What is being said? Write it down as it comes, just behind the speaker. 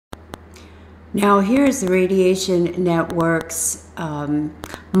Now here's the radiation network's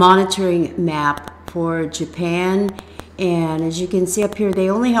monitoring map for Japan. And as you can see up here, they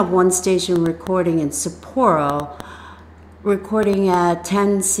only have one station recording in Sapporo, recording at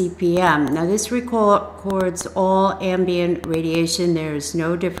 10 CPM. Now this records all ambient radiation. There's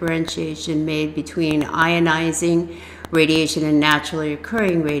no differentiation made between ionizing radiation and naturally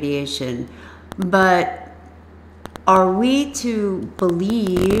occurring radiation. But are we to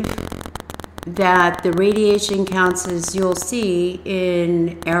believe that the radiation counts, as you'll see,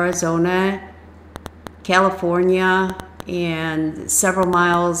 in Arizona, California, and several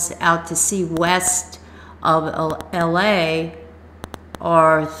miles out to sea west of LA,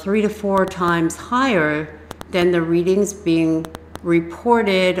 are 3 to 4 times higher than the readings being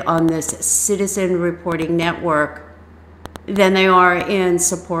reported on this citizen reporting network than they are in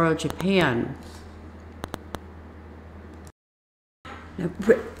Sapporo, Japan?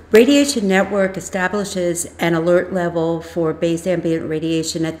 Radiation network establishes an alert level for base ambient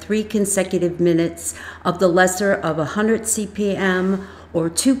radiation at 3 consecutive minutes of the lesser of 100 CPM or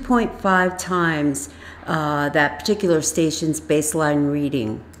 2.5 times that particular station's baseline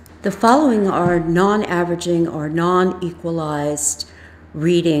reading. The following are non-averaging or non-equalized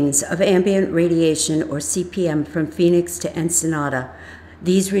readings of ambient radiation or CPM from Phoenix to Ensenada.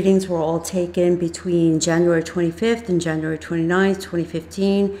 These readings were all taken between January 25th and January 29th,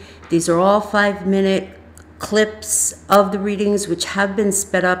 2015. These are all 5-minute clips of the readings, which have been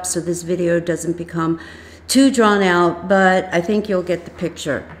sped up so this video doesn't become too drawn out, but I think you'll get the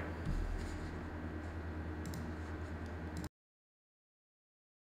picture.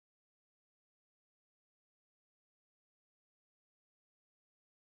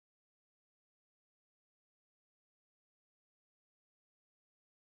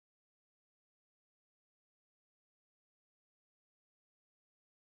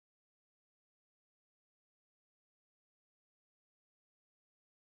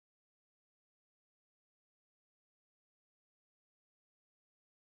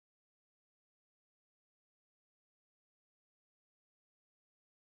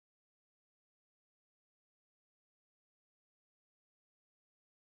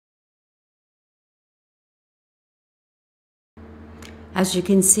 As you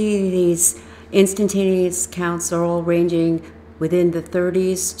can see, these instantaneous counts are all ranging within the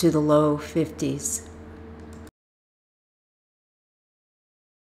 30s to the low 50s.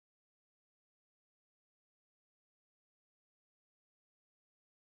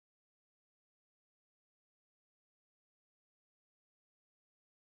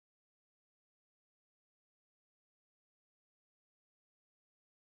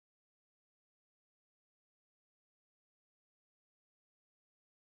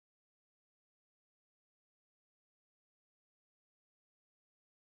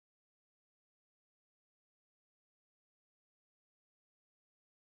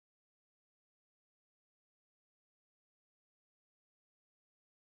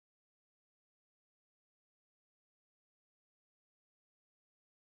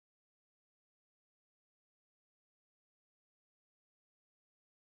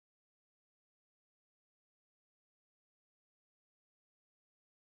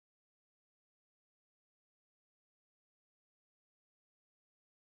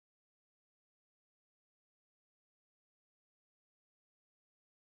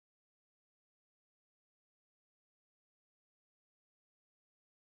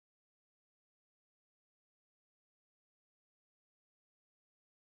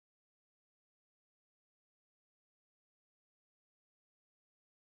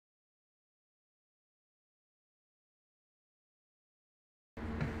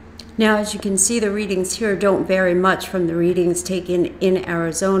 Now, as you can see, the readings here don't vary much from the readings taken in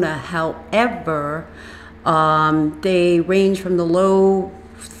Arizona. However, they range from the low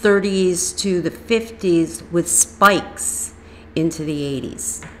 30s to the 50s with spikes into the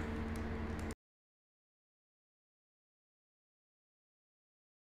 80s.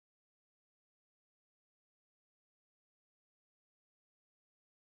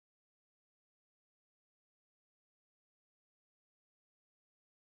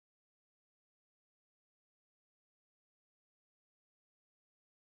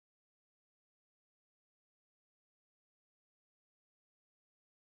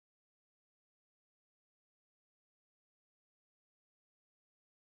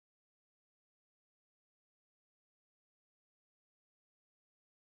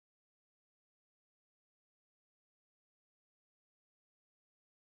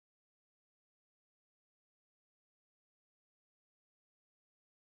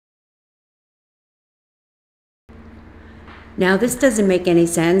 Now, this doesn't make any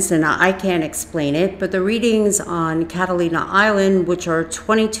sense, and I can't explain it, but the readings on Catalina Island, which are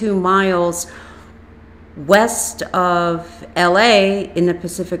 22 miles west of LA in the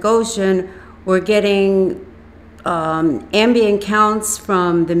Pacific Ocean, were getting ambient counts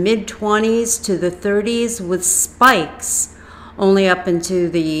from the mid-20s to the 30s with spikes only up into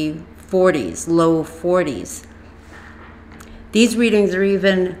the 40s, low 40s. These readings are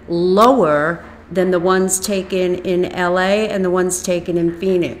even lower than the ones taken in LA and the ones taken in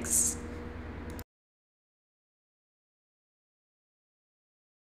Phoenix.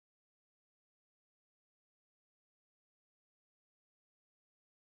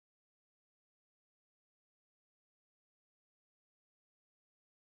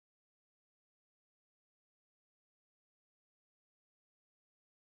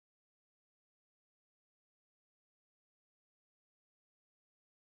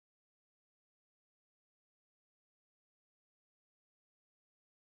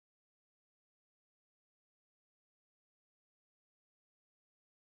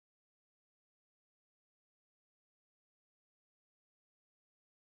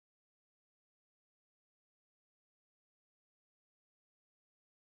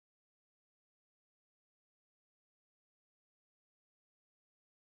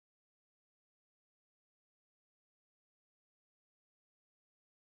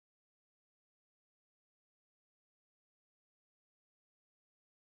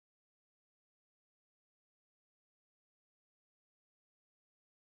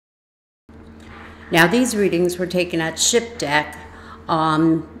 Now, these readings were taken at ship deck,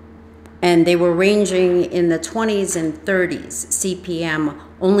 and they were ranging in the 20s and 30s CPM,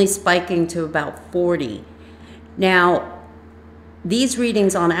 only spiking to about 40. Now, these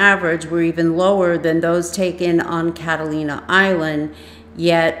readings on average were even lower than those taken on Catalina Island,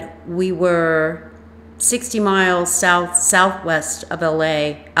 yet we were 60 miles southwest of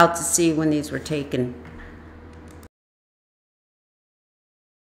LA out to sea when these were taken.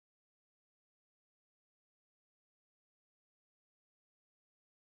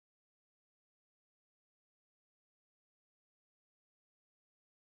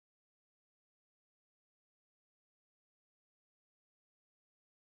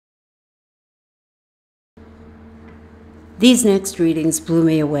 These next readings blew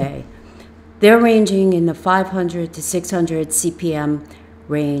me away. They're ranging in the 500 to 600 CPM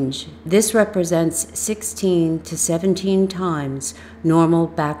range. This represents 16 to 17 times normal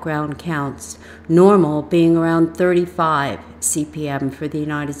background counts, normal being around 35 CPM for the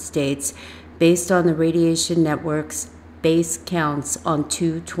United States, based on the Radiation Network's base counts on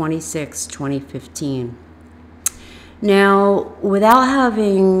 2/26/2015. Now, without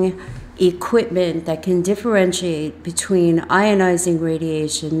having equipment that can differentiate between ionizing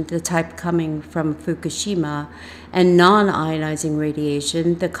radiation, the type coming from Fukushima, and non-ionizing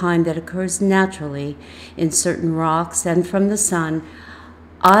radiation, the kind that occurs naturally in certain rocks and from the sun,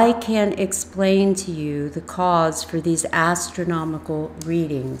 I can't explain to you the cause for these astronomical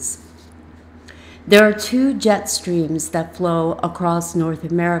readings. There are two jet streams that flow across North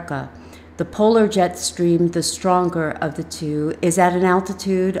America. The polar jet stream, the stronger of the two, is at an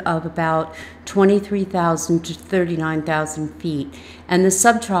altitude of about 23,000 to 39,000 feet, and the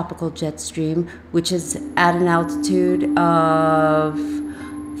subtropical jet stream, which is at an altitude of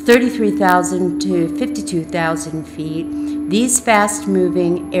 33,000 to 52,000 feet. These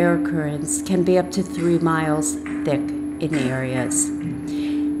fast-moving air currents can be up to 3 miles thick in areas.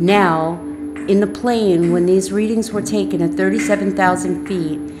 Now, in the plane, when these readings were taken at 37,000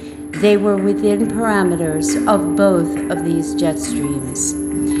 feet, they were within parameters of both of these jet streams.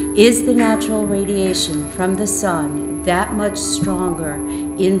 Is the natural radiation from the sun that much stronger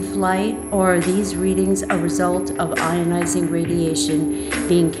in flight, or are these readings a result of ionizing radiation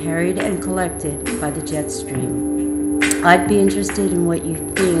being carried and collected by the jet stream? I'd be interested in what you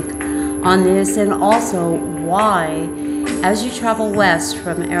think on this, and also why, as you travel west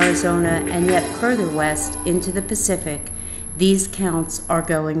from Arizona and yet further west into the Pacific, these counts are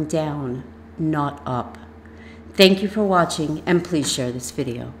going down, not up. Thank you for watching, and please share this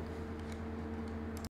video.